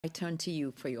I turn to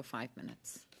you for your 5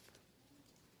 minutes.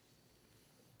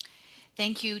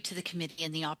 Thank you to the committee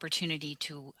and the opportunity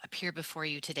to appear before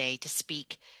you today to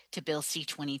speak to Bill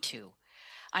C-22.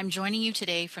 I'm joining you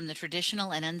today from the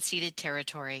traditional and unceded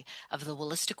territory of the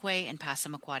Wolastoqey and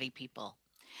Passamaquoddy people.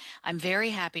 I'm very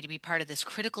happy to be part of this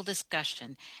critical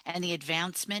discussion and the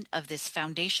advancement of this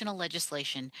foundational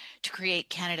legislation to create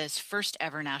Canada's first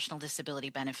ever national disability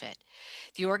benefit.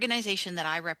 The organization that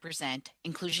I represent,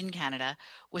 Inclusion Canada,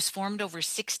 was formed over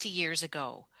 60 years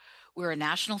ago. We're a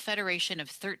national federation of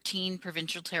 13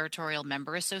 provincial territorial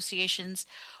member associations,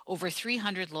 over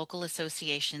 300 local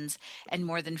associations, and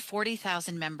more than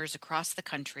 40,000 members across the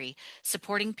country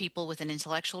supporting people with an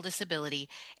intellectual disability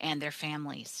and their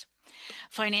families.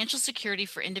 Financial security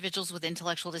for individuals with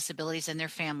intellectual disabilities and their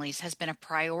families has been a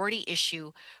priority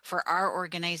issue for our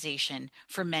organization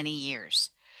for many years.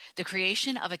 The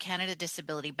creation of a Canada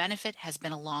Disability Benefit has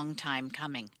been a long time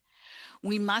coming.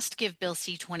 We must give Bill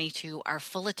C-22 our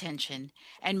full attention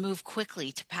and move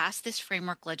quickly to pass this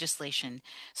framework legislation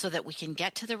so that we can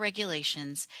get to the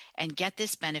regulations and get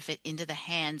this benefit into the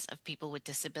hands of people with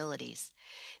disabilities.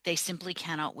 They simply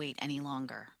cannot wait any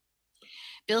longer.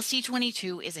 Bill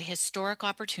C-22 is a historic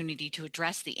opportunity to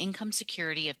address the income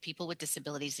security of people with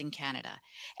disabilities in Canada,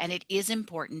 and it is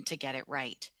important to get it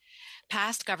right.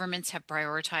 Past governments have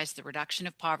prioritized the reduction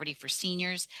of poverty for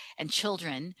seniors and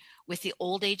children with the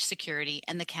Old Age Security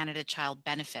and the Canada Child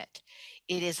Benefit.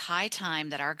 It is high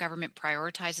time that our government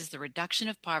prioritizes the reduction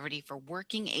of poverty for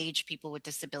working age people with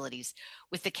disabilities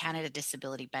with the Canada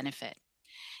Disability Benefit.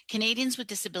 Canadians with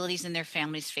disabilities and their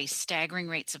families face staggering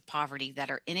rates of poverty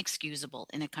that are inexcusable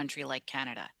in a country like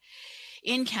Canada.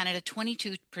 In Canada,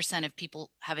 22% of people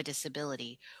have a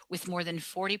disability, with more than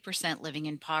 40% living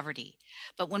in poverty.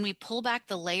 But when we pull back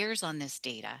the layers on this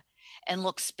data and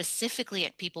look specifically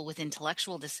at people with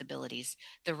intellectual disabilities,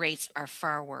 the rates are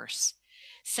far worse.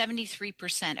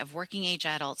 73% of working age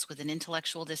adults with an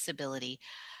intellectual disability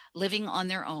living on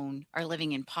their own are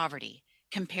living in poverty,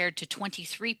 compared to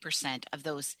 23% of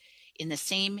those in the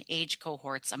same age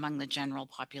cohorts among the general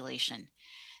population.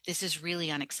 This is really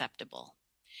unacceptable.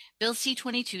 Bill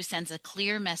C-22 sends a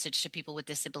clear message to people with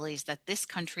disabilities that this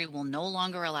country will no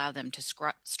longer allow them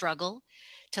to struggle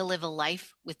to live a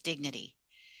life with dignity.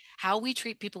 How we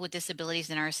treat people with disabilities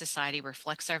in our society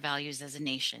reflects our values as a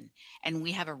nation, and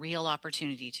we have a real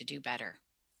opportunity to do better.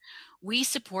 We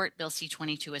support Bill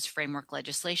C-22 as framework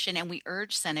legislation, and we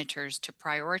urge senators to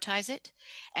prioritize it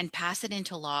and pass it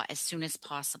into law as soon as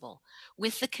possible,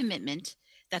 with the commitment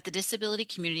that the disability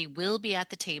community will be at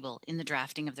the table in the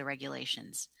drafting of the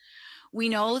regulations. We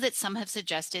know that some have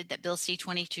suggested that Bill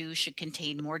C-22 should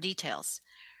contain more details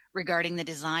regarding the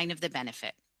design of the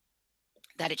benefit,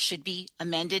 that it should be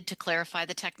amended to clarify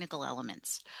the technical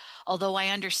elements. Although I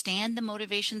understand the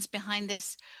motivations behind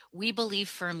this, we believe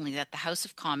firmly that the House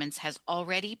of Commons has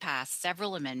already passed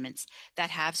several amendments that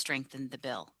have strengthened the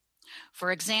bill.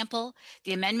 For example,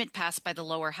 the amendment passed by the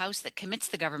lower house that commits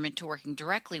the government to working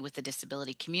directly with the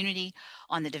disability community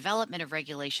on the development of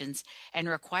regulations and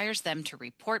requires them to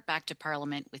report back to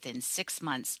Parliament within 6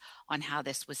 months on how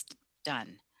this was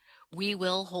done. We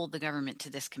will hold the government to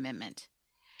this commitment.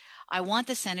 I want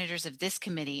the senators of this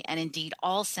committee, and indeed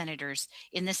all senators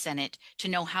in the Senate, to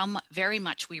know how very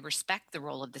much we respect the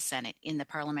role of the Senate in the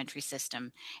parliamentary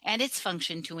system and its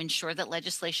function to ensure that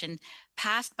legislation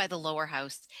passed by the lower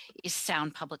house is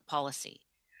sound public policy.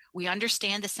 We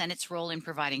understand the Senate's role in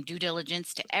providing due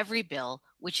diligence to every bill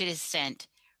which it is sent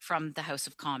from the House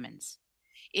of Commons.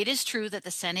 It is true that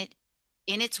the Senate,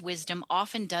 in its wisdom,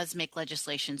 often does make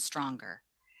legislation stronger.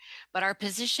 But our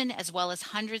position, as well as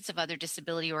hundreds of other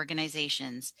disability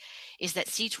organizations, is that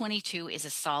C-22 is a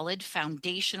solid,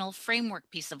 foundational framework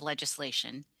piece of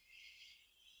legislation.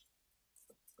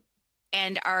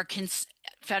 And our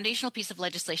foundational piece of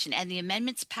legislation and the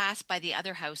amendments passed by the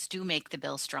other house do make the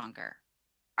bill stronger.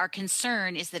 Our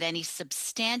concern is that any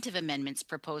substantive amendments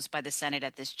proposed by the Senate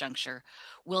at this juncture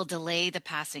will delay the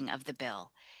passing of the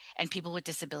bill, and people with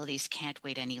disabilities can't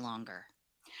wait any longer.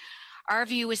 Our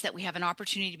view is that we have an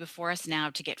opportunity before us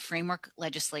now to get framework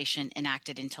legislation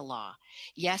enacted into law.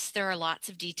 Yes, there are lots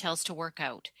of details to work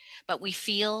out, but we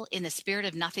feel, in the spirit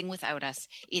of nothing without us,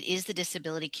 it is the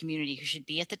disability community who should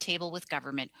be at the table with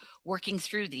government working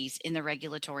through these in the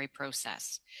regulatory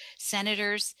process.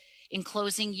 Senators, in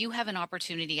closing, you have an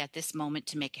opportunity at this moment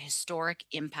to make a historic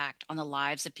impact on the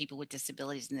lives of people with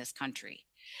disabilities in this country.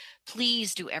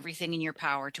 Please do everything in your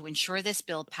power to ensure this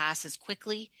bill passes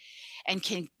quickly and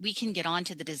we can get on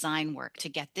to the design work to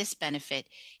get this benefit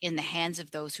in the hands of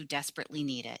those who desperately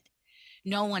need it.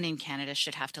 No one in Canada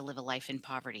should have to live a life in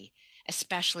poverty,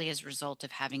 especially as a result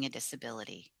of having a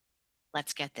disability.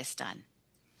 Let's get this done.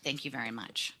 Thank you very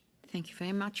much. Thank you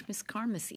very much, Ms. Carr. Ms.